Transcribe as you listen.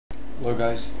Hello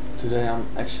guys, today I'm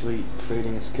actually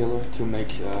creating a skiller to make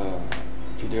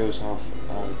videos of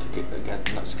to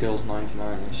get skills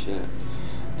 99 and shit.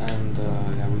 And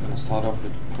yeah, we're gonna start off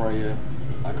with prayer.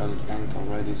 I got it banked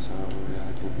already, so yeah,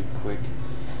 it will be quick.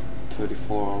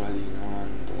 34 already, you know,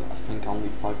 and I think only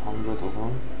 500 of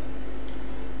them.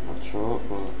 Not sure,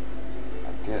 but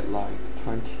I get like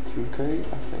 22k,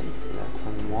 I think. Yeah,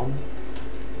 21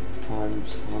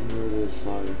 times 100 is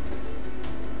like,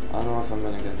 I don't know if I'm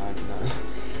gonna get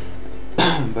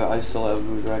 99. But I still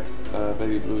have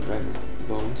baby blue dragon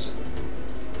bones,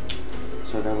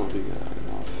 so that will be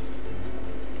enough.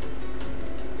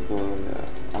 But yeah,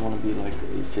 I want to be like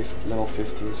a level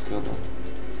 15 skiller,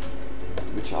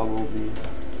 which I will be,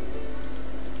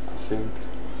 I think.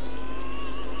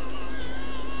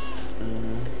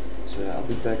 So yeah, I'll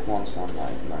be back once I'm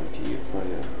like 90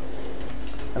 prayer.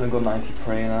 I'm gonna go 90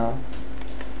 prayer now.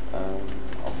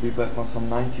 I'll be back once I'm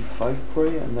 95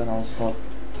 prayer, and then I'll start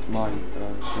my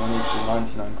journey to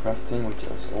 99 crafting, which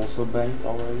is also banked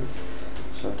already.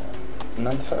 So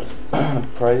 95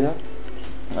 prayer,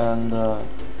 and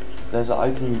there's an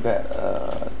item you get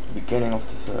at the beginning of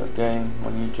the game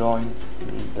when you join.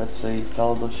 That's a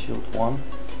Felder Shield 1.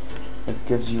 It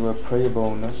gives you a prayer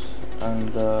bonus,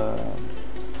 and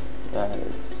yeah,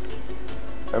 it's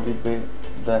every bit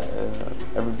that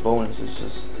every bonus is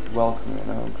just welcome, you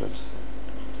know, because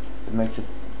it makes it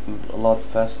a lot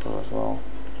faster as well.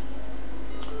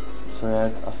 So yeah,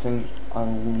 I think I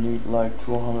will need like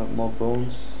 200 more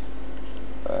bones,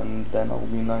 and then I'll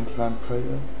be 99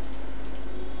 prayer.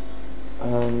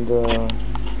 And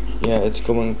yeah, it's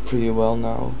going pretty well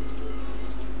now.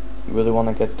 Really want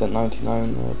to get that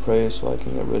 99 prayer so I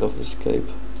can get rid of this cape.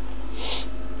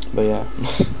 But yeah,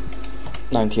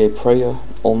 98 prayer,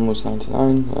 almost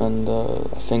 99, and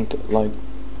I think like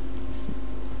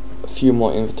a few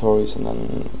more inventories and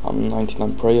then I'm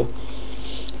 99 prayer.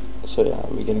 So yeah,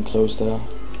 we're getting close there,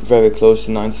 very close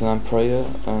to 99 prayer.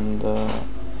 And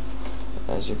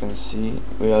as you can see,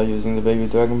 we are using the baby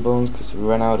dragon bones because we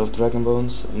ran out of dragon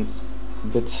bones, and it's a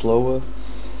bit slower.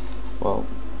 Well,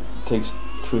 it takes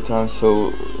two times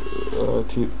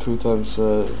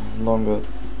longer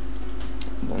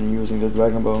than using the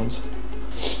dragon bones.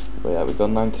 But yeah, we got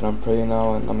 99 prayer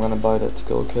now, and I'm gonna buy that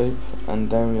skill cape, and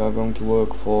then we are going to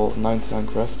work for 99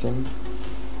 crafting.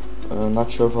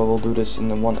 Not sure if I will do this in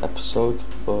the one episode,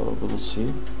 but we'll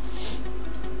see.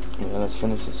 Yeah, let's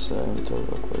finish this inventory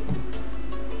real quick.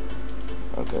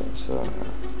 Okay, so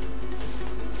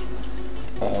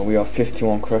we are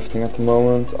 51 crafting at the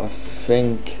moment. I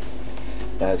think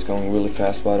it's going really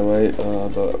fast, by the way,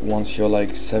 but once you're like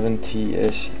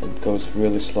 70-ish, it goes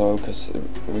really slow, because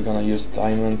we're gonna use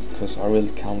diamonds, because I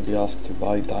really can't be asked to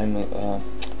buy diamond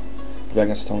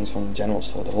dragon stones from the general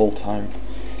store the whole time,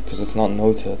 because it's not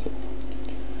noted.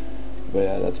 But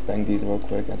yeah, let's bank these real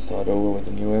quick and start over with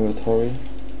the new inventory.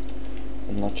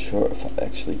 I'm not sure if I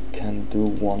actually can do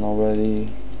one already.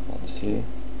 Let's see.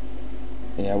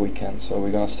 Yeah, we can, so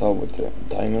we're gonna start with the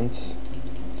diamonds.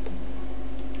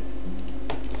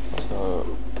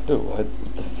 What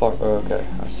the fuck? Okay,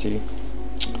 I see.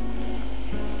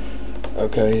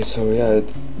 Okay, so yeah,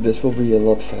 this will be a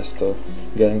lot faster,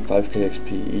 getting 5k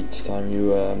XP each time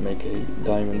you make a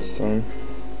diamond stone.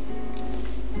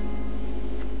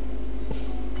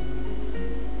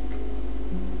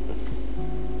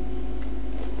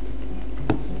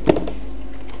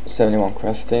 $71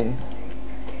 crafting.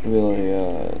 Really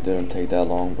didn't take that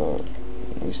long, but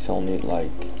we still need like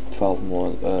 12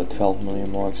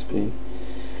 million more XP.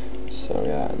 So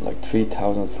yeah, like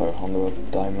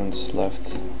 3,500 diamonds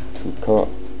left to cut.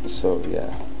 So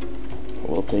yeah, it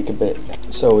will take a bit.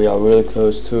 So we are really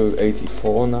close to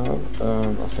 84 now.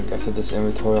 I think after this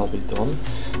inventory I'll be done.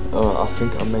 I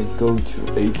think I may go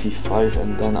to 85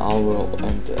 and then I will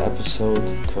end the episode,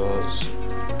 because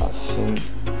I think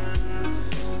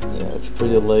it's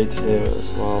pretty late here as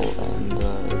well, and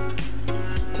it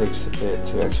takes a bit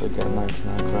to actually get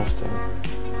 99 crafting.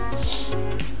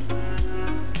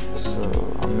 So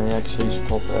I may actually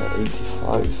stop at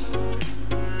 85.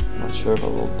 Not sure if I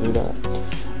will do that.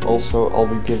 Also, I'll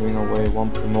be giving away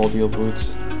one primordial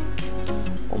boot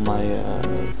on my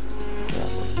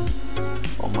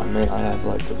on my main. I have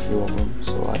like a few of them,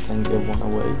 so I can give one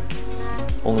away.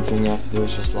 Only thing you have to do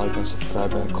is just like and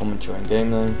subscribe and comment your game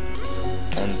name,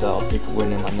 and I'll pick a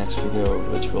winner in my next video,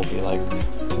 which will be like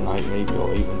tonight maybe,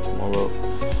 or even tomorrow.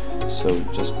 So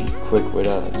just be quick with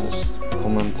that, just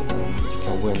comment and you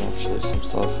can win actually some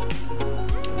stuff.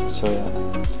 So yeah,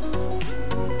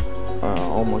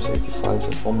 almost 85,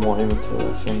 just one more inventory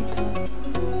I think,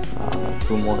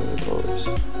 two more inventories.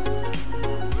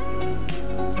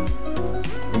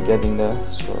 We getting there,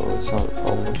 so it's not a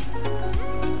problem.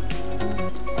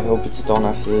 I hope it's done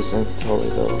after this inventory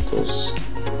though, because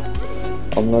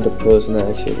I'm not a person that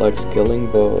actually likes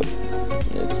killing, but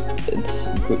it's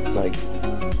good, like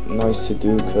nice to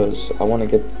do, because I want to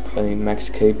get a max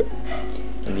cape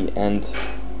in the end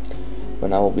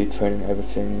when I will be training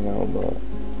everything, you know.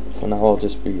 But for now I'll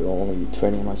just be only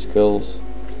training my skills,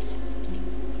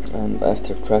 and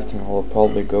after crafting I will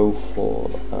probably go for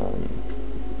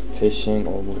fishing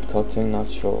or wood cutting,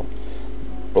 not sure.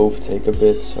 Both take a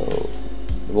bit, so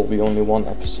it will be only one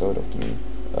episode of me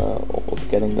of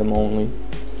getting them only.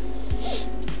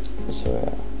 So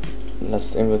yeah,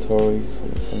 that's the inventory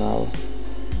for now.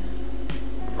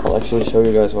 I'll actually show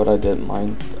you guys what I did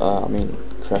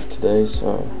craft today.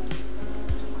 So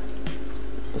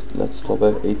let's stop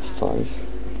at 85.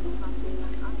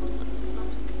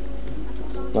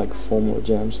 Like 4 more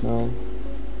gems now.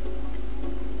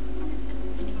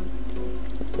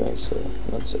 Okay, so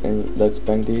let's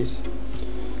bank these.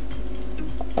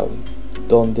 I've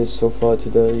done this so far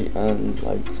today, and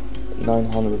like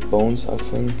 900 bones, I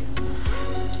think.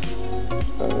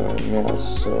 Yeah,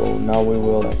 so now we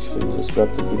will actually just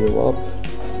wrap the video up,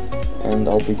 and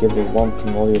I'll be giving 1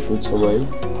 primordial boots away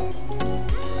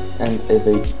and a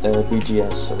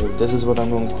BGS. So this is what I'm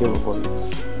going to give away,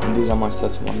 and these are my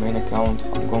stats on my main account.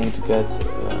 I'm going to get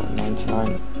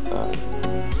 99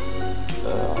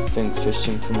 I think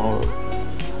fishing tomorrow,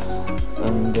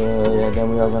 and yeah, then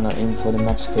we are gonna aim for the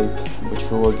max cape, which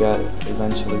we will get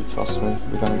eventually, trust me,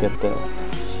 we're gonna get there.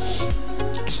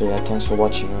 So yeah, thanks for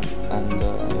watching, and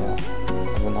yeah,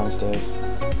 have a nice day.